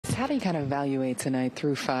how do you kind of evaluate tonight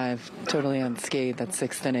through 5, totally unscathed, that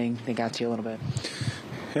 6th inning? They got to you a little bit.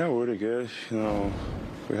 Yeah, really good.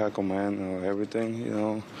 We had command of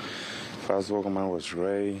everything, Fastball command was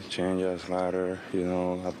great, changeup, slider,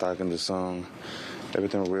 attacking the zone.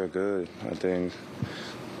 Everything was real good. I think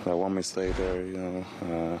that one mistake there,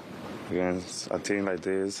 against a team like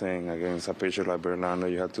this and against a pitcher like Bernardo,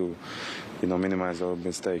 you have to, minimize those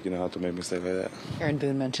mistakes. You know how to make mistakes like that. Aaron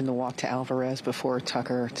Boone mentioned the walk to Alvarez before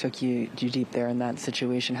Tucker took you deep there in that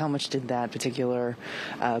situation. How much did that particular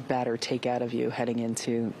batter take out of you heading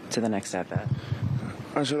into the next at-bat?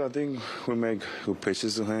 Actually, I think we make good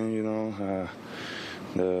pitches to him,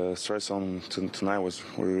 the strike zone tonight was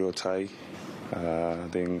real tight. I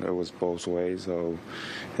think it was both ways. So,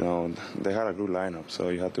 they had a good lineup. So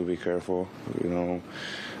you have to be careful,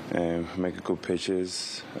 and make good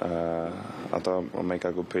pitches. I thought I'd make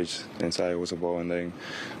a good pitch inside was a ball, and then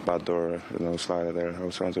backdoor, slider there. I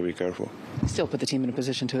was trying to be careful. Still put the team in a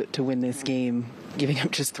position to win this game, giving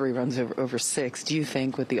up just 3 runs over 6. Do you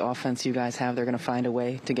think with the offense you guys have, they're going to find a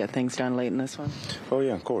way to get things done late in this one? Oh,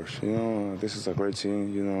 yeah, of course. This is a great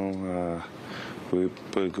team, we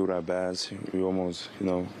put good at bats. We almost,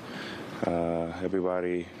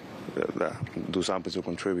 everybody do something to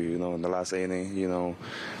contribute. In the last inning,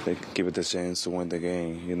 they give it a chance to win the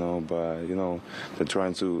game. But they're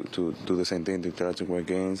trying to do the same thing. They try to win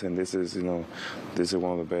games, and this is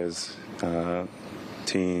one of the best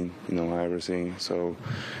team I've ever seen. So,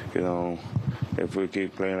 if we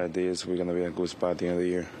keep playing like this, we're gonna be in a good spot at the end of the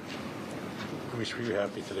year. We should be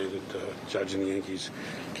happy today that the Judge and the Yankees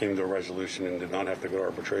came to a resolution and did not have to go to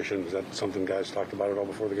arbitration. Was that something guys talked about at all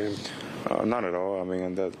before the game? Not at all. I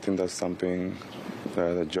mean, I think that's something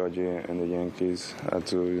the Judge and the Yankees had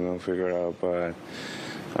to, figure out. But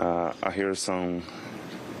I hear some,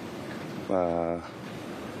 that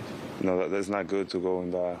it's not good to go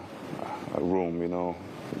in that room,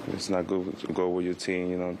 It's not good to go with your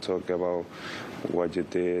team, talk about what you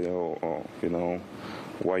did or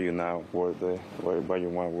why you're not worth it, why you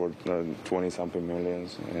want worth 20-something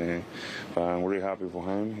millions. But I'm really happy for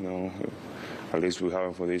him, At least we have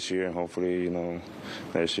him for this year, and hopefully,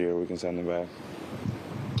 next year we can send him back.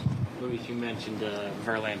 Luis, you mentioned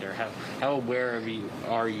Verlander. How aware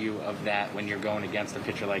are you of that when you're going against a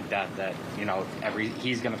pitcher like that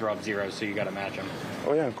he's going to throw up zeros, so you got to match him?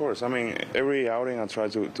 Oh, yeah, of course. I mean, every outing I try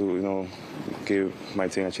to give my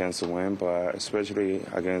team a chance to win, but especially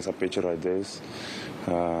against a pitcher like this,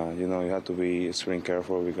 you have to be extremely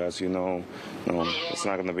careful because, it's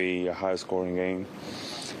not going to be a high-scoring game.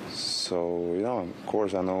 So, of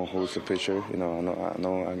course, I know who's the pitcher. I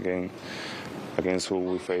know against who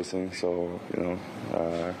we're facing. So,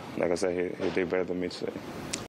 like I said, he did better than me today.